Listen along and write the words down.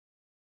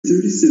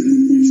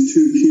37.2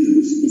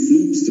 kilos of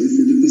lobster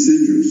for the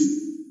passengers.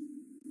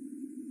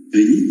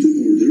 I need to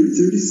order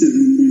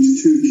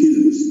 37.2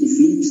 kilos of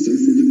lobster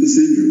for the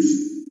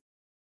passengers.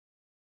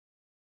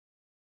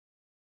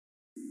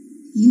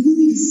 You will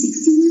need a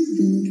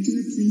 60-watt bulb to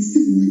replace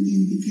the one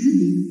in the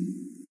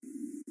cabin.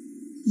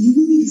 You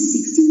will need a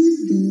 60-watt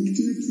bulb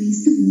to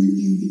replace the one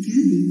in the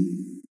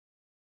cabin.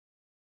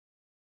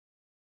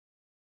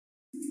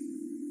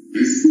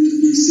 I've put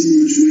on so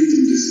much weight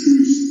on this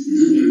cruise.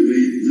 Now I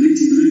weigh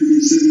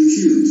 99.7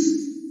 kilos.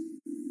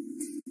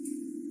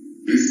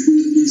 I've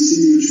put on so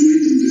much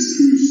weight on this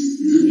cruise.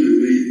 Now I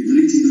weigh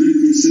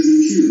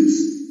 99.7 kilos.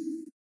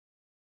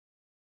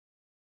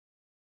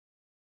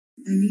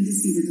 I need to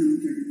see the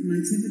doctor. My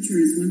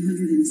temperature is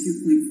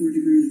 102.4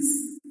 degrees.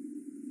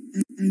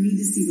 I need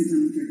to see the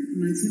doctor.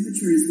 My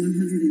temperature is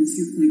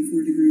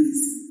 102.4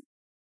 degrees.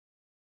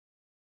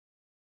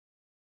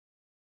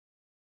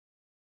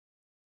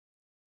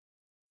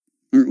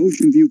 Our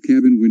ocean view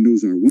cabin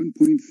windows are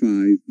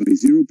 1.5 by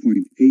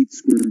 0.8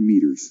 square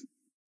meters.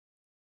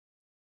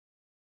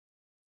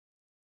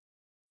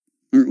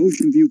 Our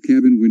ocean view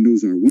cabin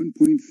windows are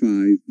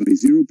 1.5 by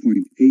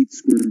 0.8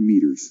 square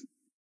meters.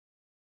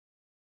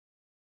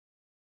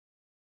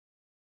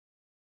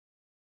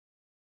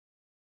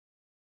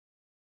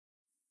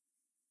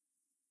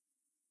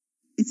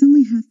 It's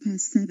only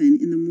 7:30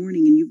 in the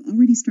morning and you've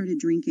already started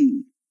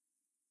drinking.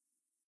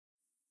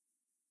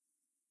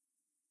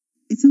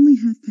 It's only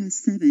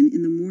 7:30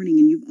 in the morning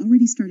and you've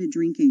already started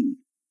drinking.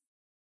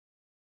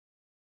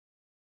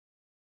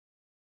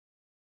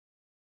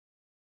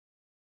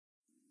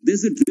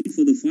 There's a drill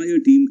for the fire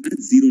team at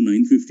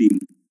 09:15.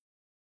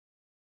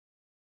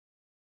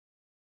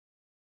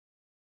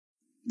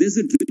 There's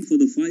a drill for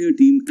the fire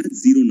team at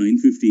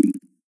 09:15.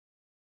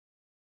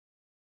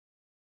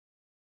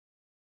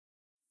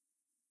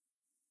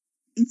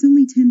 It's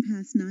only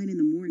 9:10 in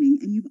the morning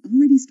and you've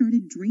already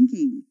started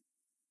drinking.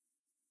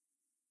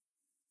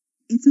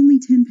 It's only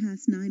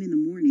 9:10 in the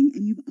morning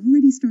and you've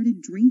already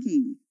started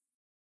drinking.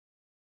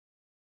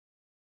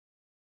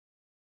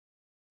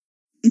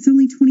 It's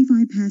only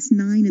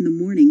 9:25 in the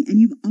morning and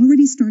you've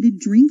already started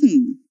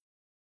drinking.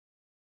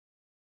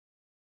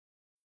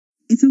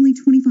 It's only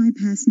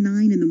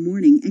 9:25 in the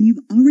morning and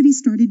you've already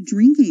started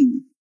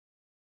drinking.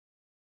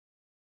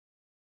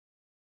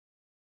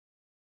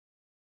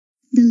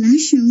 The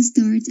last show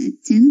starts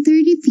at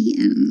 10:30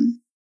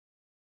 p.m.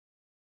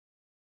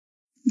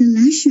 The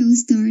last show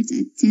starts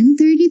at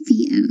 10:30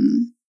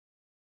 p.m.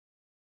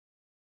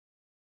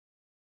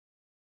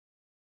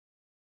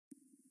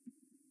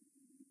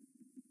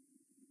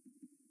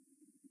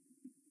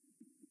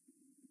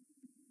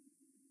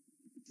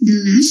 The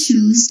last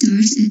show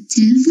starts at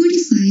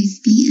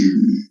 10:45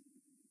 p.m.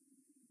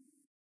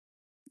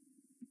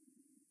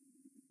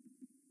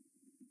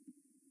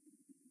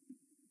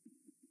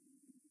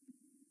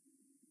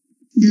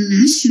 The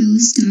last show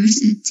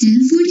starts at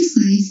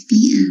 10:45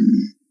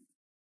 p.m.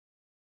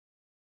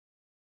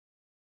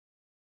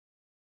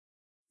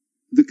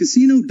 The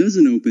casino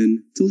doesn't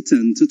open till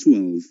 10 to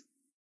 12.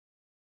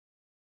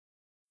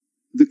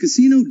 The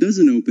casino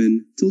doesn't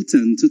open till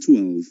 10 to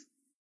 12.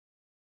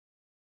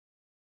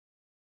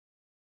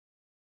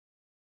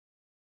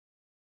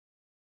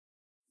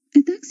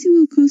 A taxi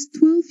will cost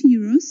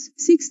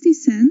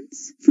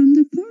 €12.60 from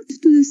the port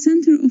to the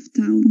center of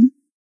town.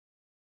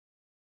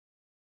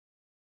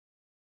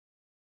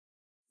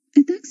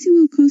 A taxi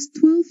will cost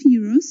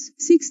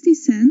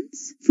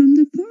 €12.60 from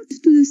the port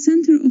to the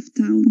center of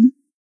town.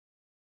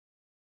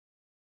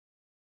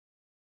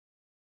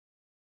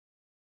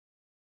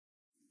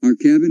 Our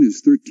cabin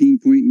is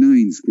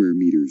 13.9 square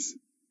meters.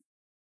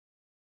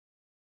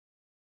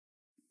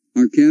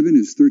 Our cabin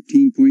is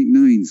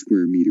 13.9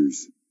 square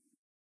meters.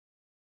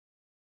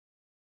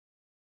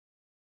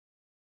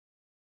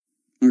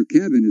 Our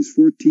cabin is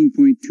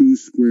 14.2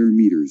 square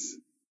meters.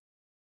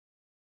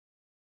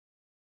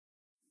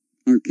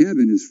 Our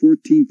cabin is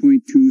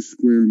 14.2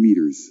 square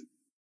meters.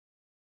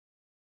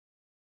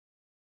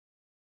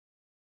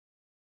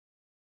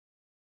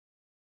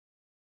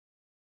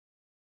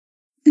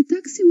 A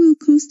taxi will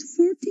cost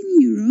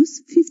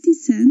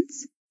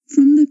 €14.50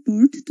 from the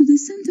port to the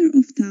center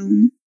of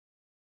town.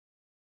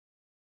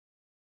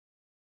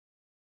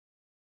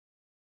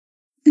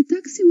 A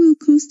taxi will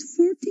cost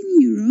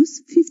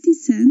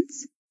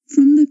 €14.50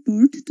 from the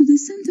port to the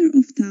center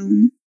of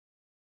town.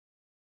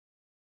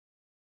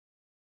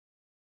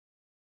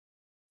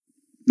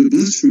 The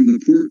bus from the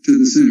port to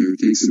the center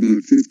takes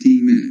about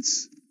 15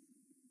 minutes.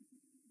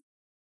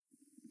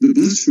 The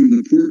bus from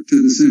the port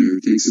to the center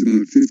takes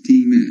about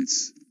 15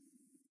 minutes.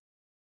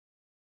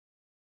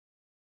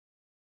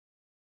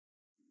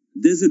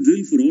 There's a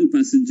drill for all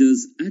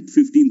passengers at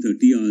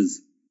 15:30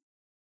 hours.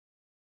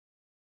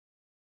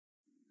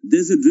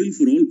 There's a drill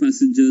for all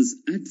passengers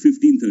at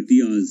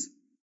 15:30 hours.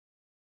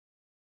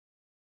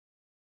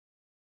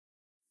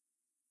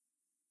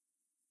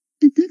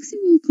 A taxi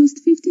will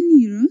cost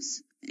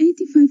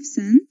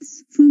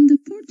 €15.85 from the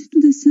port to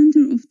the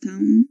center of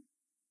town.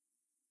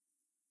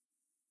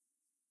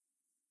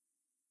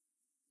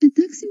 A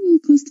A taxi will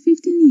cost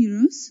 15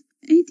 euros,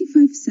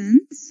 85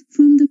 cents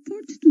from the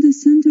port to the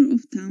center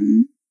of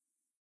town.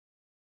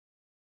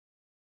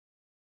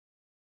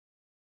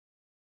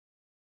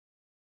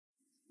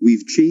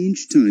 We've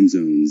changed time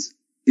zones.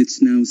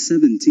 It's now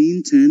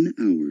 17:10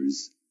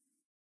 hours.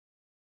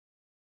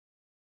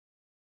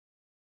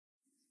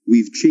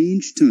 We've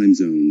changed time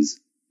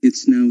zones.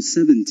 It's now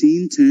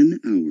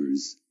 17:10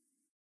 hours.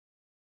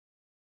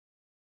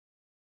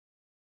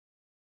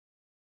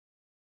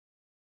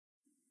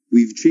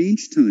 We've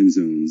changed time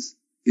zones.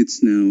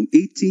 It's now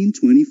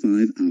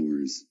 18:25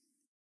 hours.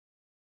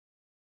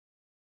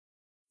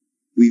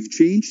 We've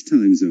changed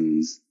time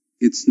zones.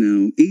 It's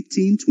now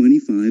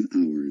 18:25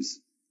 hours.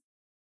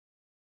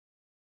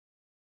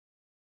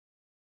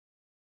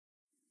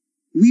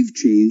 We've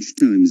changed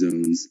time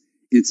zones.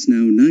 It's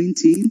now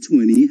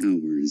 19:20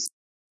 hours.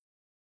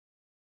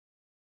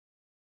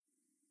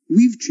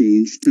 We've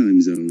changed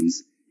time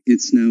zones.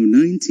 It's now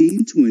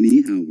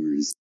 19:20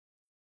 hours.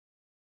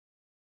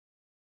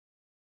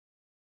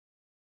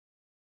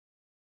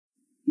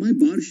 My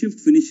bar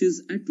shift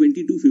finishes at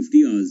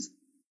 22:50 hours.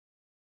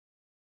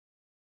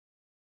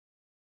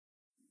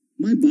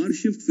 My bar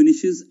shift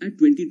finishes at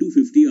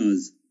 22:50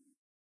 hours.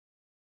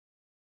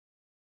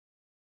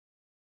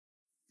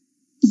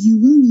 You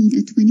will need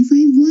a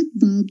 25-watt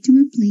bulb to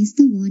replace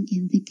the one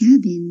in the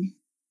cabin.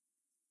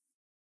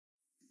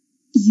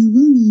 You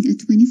will need a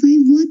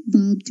 25-watt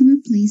bulb to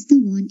replace the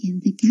one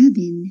in the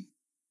cabin.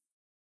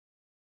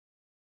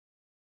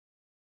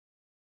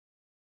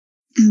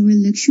 Our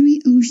luxury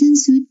ocean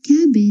suite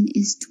cabin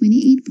is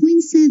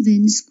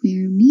 28.7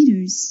 square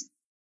meters.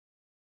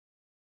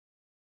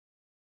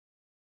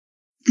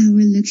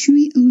 Our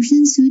luxury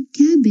ocean suite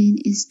cabin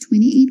is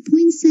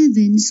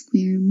 28.7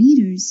 square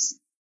meters.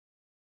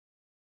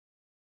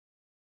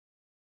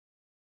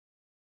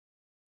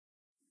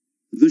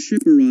 The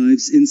ship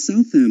arrives in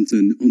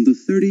Southampton on the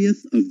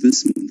 30th of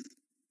this month.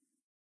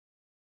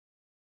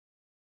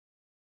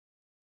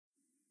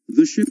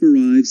 The ship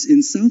arrives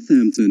in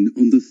Southampton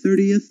on the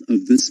 30th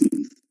of this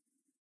month.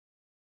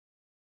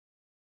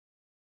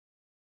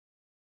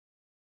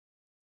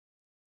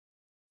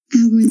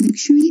 Our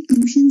luxury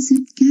ocean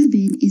suite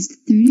cabin is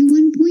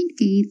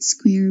 31.8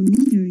 square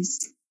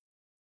meters.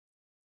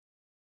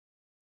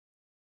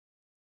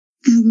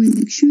 Our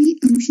luxury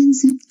ocean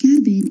suite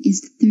cabin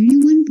is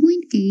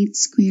 31.8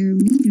 square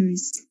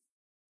meters.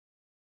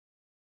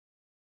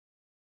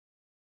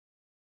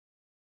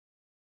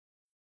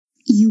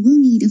 You will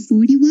need a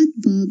 40-watt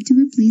bulb to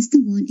replace the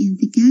one in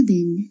the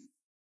cabin.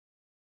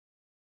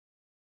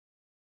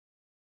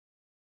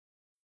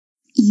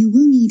 You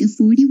will need a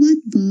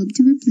 40-watt bulb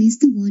to replace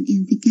the one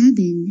in the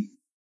cabin.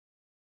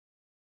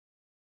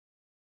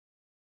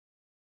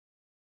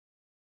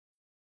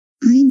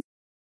 I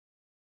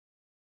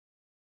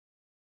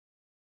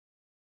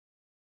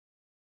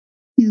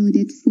know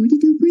that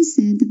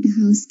 42% of the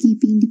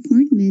housekeeping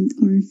department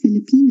are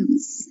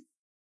Filipinos.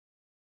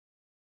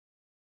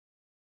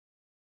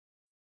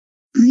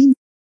 I know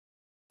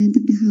that 40%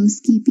 of the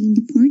housekeeping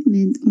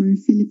department are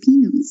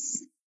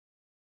Filipinos.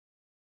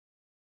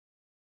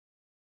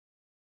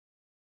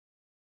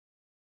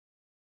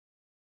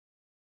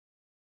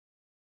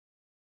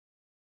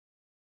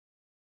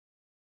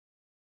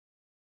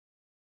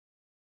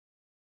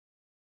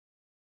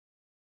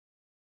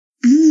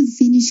 I'll have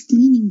finished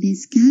cleaning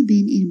this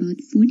cabin in about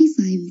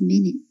 45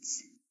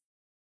 minutes.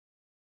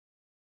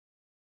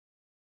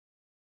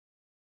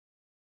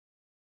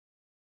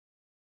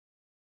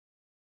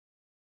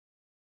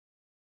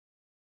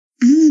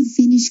 I'll have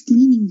finished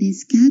cleaning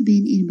this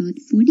cabin in about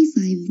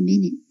 45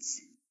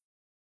 minutes.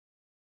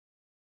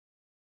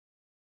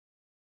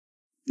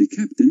 The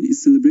captain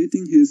is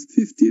celebrating his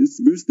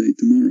 50th birthday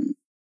tomorrow.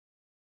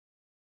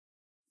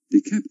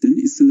 The captain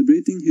is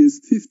celebrating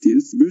his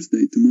 50th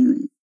birthday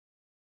tomorrow.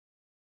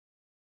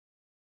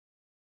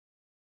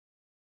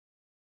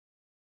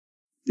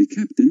 The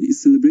captain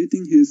is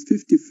celebrating his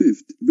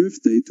 55th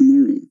birthday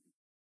tomorrow.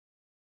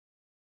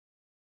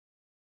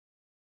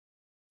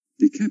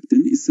 The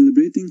captain is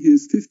celebrating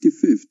his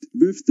 55th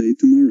birthday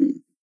tomorrow.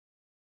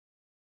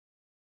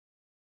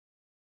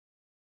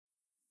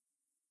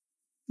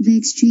 The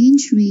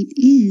exchange rate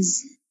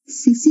is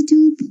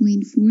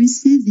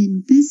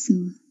 62.47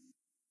 peso.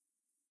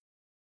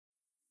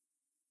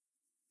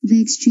 The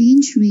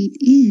exchange rate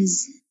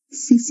is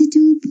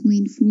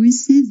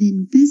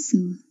 62.47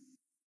 peso.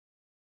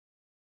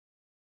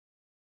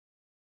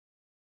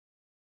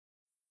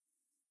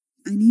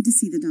 I need to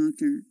see the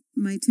doctor.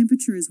 My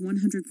temperature is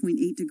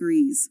 100.8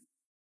 degrees.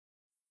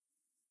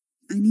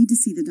 I need to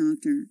see the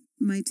doctor.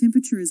 My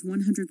temperature is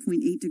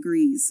 100.8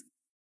 degrees.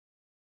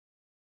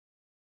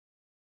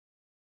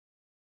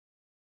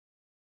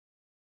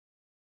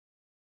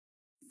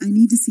 I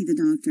need to see the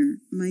doctor.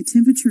 My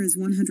temperature is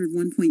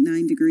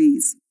 101.9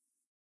 degrees.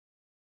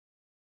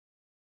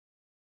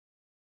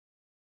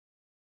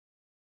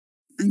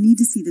 I need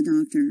to see the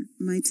doctor.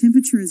 My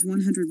temperature is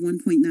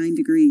 101.9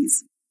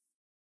 degrees.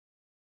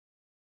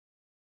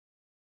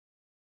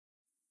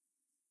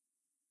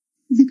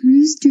 The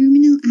cruise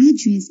terminal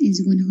address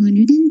is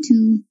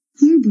 102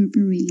 Harbor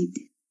Parade.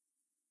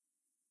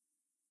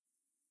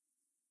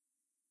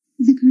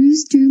 The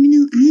cruise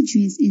terminal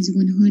address is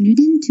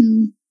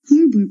 102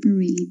 Harbor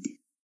Parade.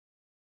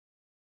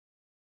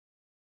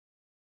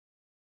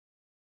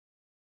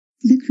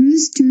 The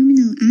cruise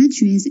terminal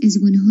address is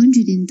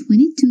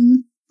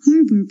 122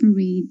 Harbor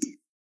Parade.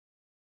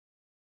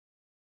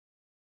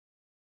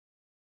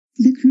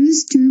 The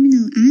cruise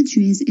terminal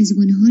address is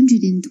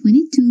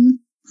 122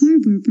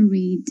 Harbor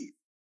Parade.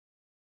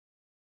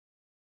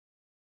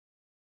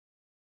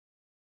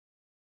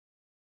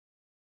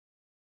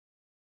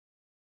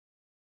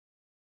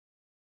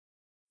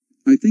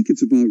 I think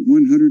it's about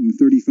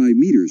 135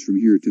 meters from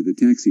here to the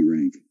taxi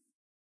rank.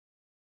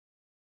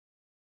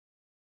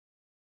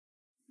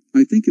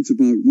 I think it's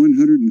about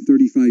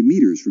 135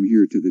 meters from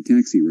here to the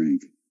taxi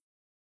rank.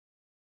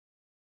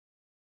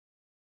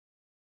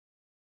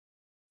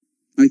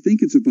 I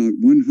think it's about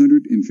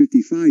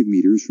 155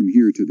 meters from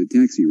here to the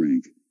taxi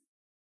rank.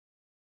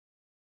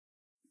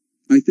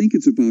 I think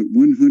it's about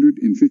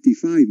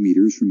 155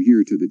 meters from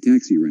here to the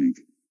taxi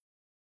rank.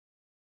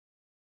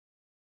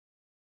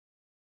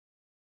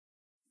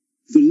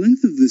 The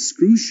length of this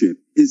cruise ship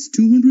is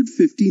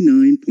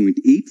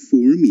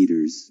 259.84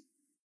 meters.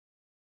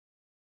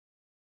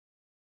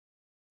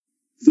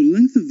 The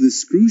length of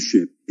this cruise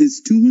ship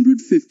is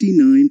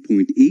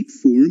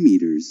 259.84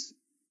 meters.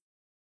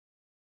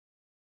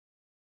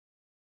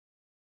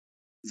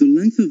 The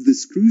length of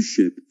this cruise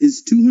ship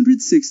is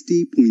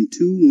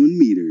 260.21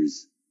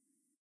 meters.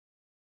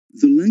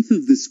 The length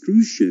of this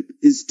cruise ship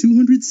is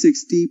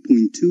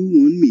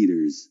 260.21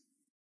 meters.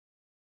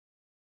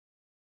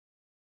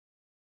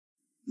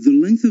 The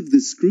length of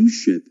this cruise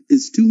ship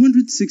is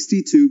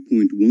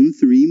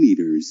 262.13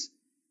 meters.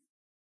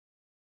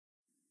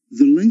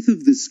 The length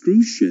of this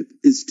cruise ship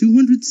is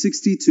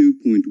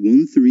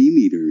 262.13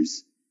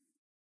 meters.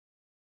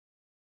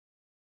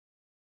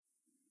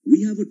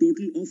 We have a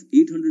total of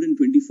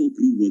 824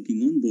 crew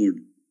working on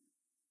board.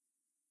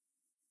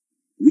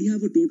 We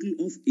have a total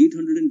of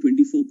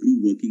 824 crew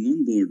working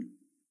on board.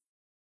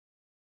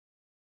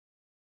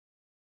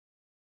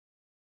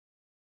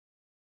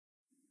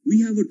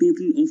 We have a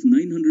total of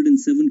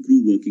 907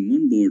 crew working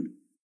on board.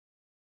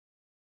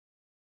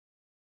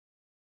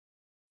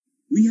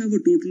 We have a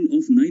total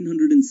of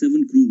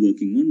 907 crew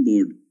working on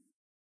board.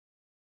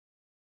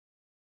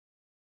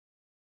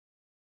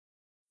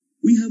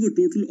 We have a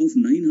total of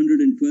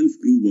 912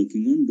 crew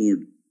working on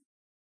board.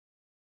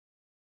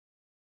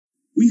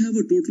 We have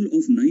a total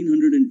of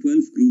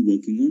 912 crew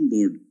working on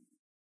board.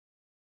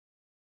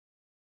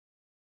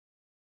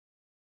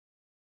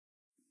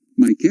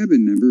 My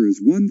cabin number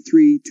is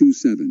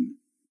 1327.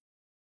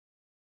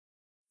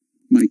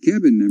 My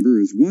cabin number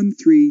is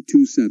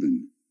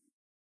 1327.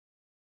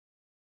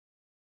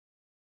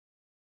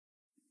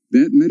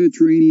 That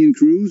Mediterranean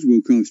cruise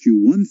will cost you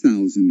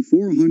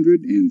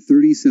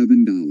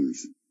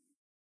 $1,437.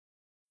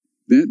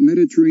 That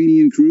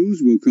Mediterranean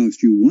cruise will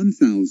cost you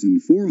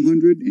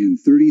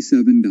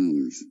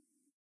 $1,437.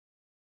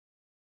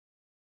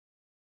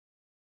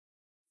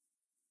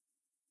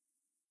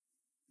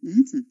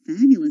 That's a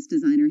fabulous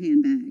designer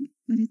handbag,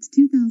 but it's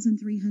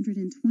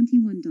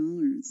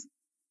 $2,321.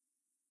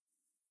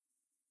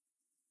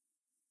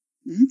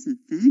 That's a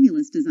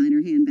fabulous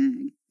designer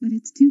handbag, but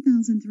it's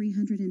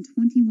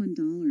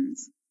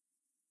 $2,321.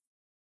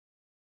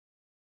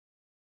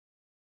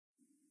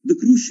 The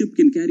cruise ship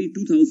can carry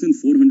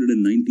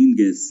 2,419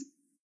 guests.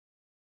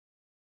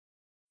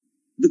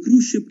 The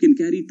cruise ship can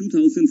carry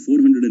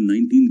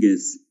 2,419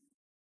 guests.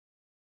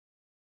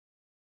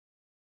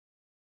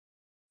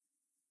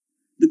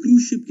 The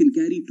cruise ship can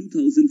carry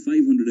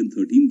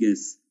 2,513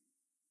 guests.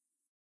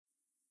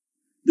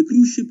 The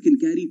cruise ship can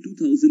carry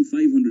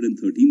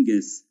 2,513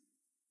 guests.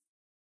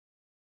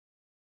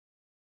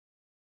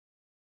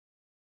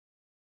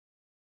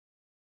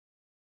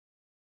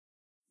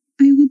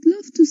 I would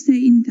love to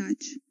stay in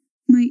touch.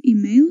 My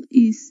email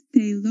is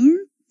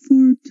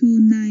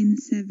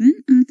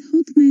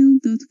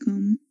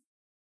taylor4297@hotmail.com.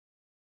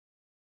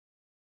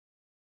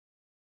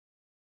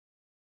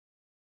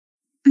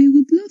 I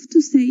would love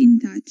to stay in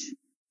touch.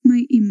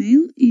 My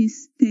email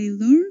is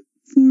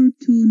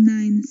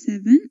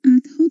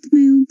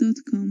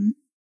taylor4297@hotmail.com.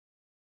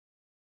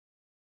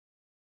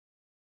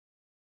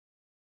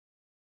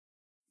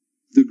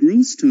 The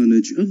gross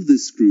tonnage of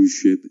this cruise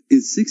ship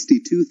is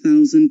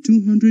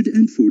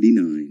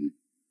 62,249.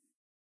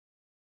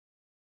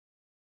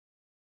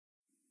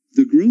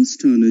 The gross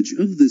tonnage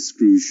of this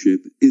cruise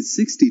ship is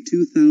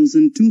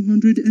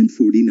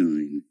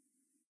 62,249.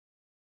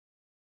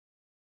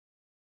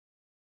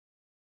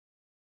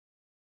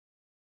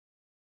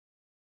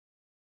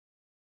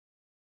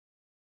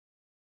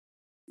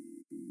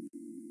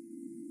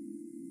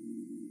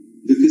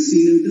 The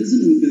casino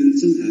doesn't open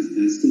until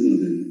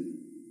 11:30.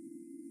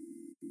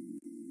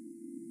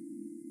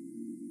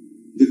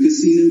 The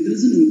casino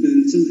doesn't open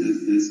until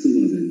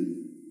 11:30.